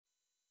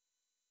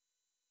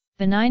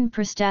Benign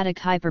prostatic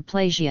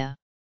hyperplasia.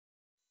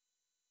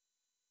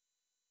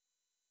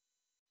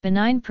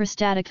 Benign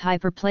prostatic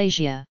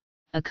hyperplasia,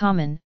 a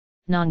common,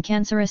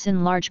 noncancerous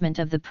enlargement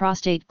of the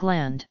prostate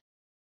gland.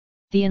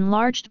 The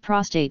enlarged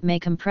prostate may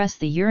compress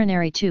the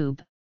urinary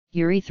tube,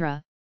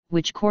 urethra,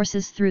 which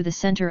courses through the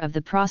center of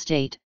the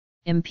prostate,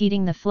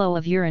 impeding the flow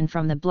of urine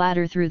from the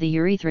bladder through the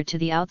urethra to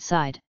the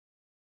outside.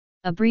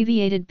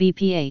 Abbreviated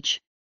BPH.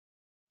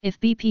 If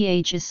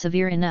BPH is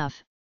severe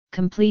enough,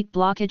 complete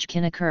blockage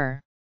can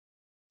occur.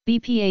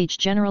 BPH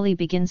generally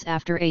begins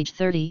after age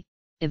 30,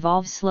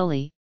 evolves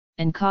slowly,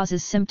 and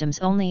causes symptoms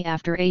only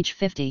after age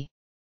 50.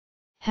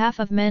 Half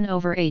of men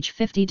over age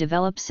 50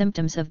 develop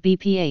symptoms of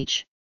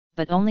BPH,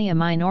 but only a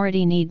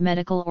minority need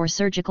medical or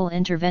surgical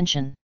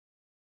intervention.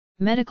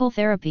 Medical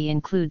therapy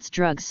includes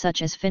drugs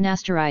such as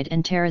finasteride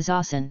and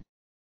terazosin.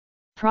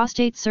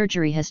 Prostate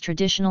surgery has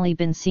traditionally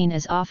been seen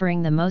as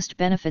offering the most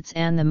benefits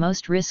and the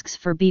most risks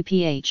for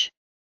BPH.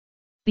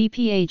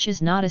 BPH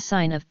is not a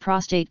sign of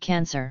prostate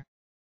cancer.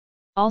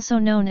 Also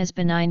known as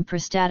benign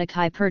prostatic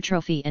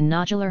hypertrophy and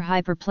nodular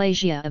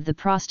hyperplasia of the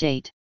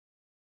prostate.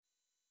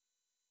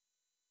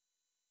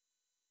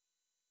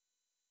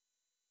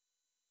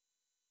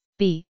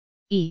 B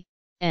E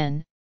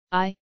N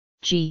I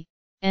G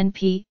N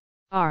P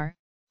R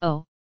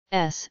O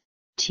S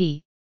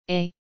T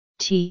A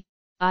T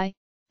I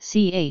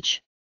C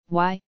H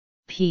Y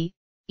P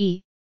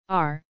E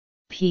R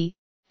P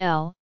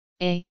L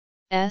A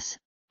S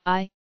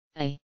I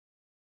A.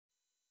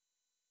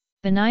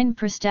 Benign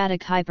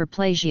prostatic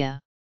hyperplasia.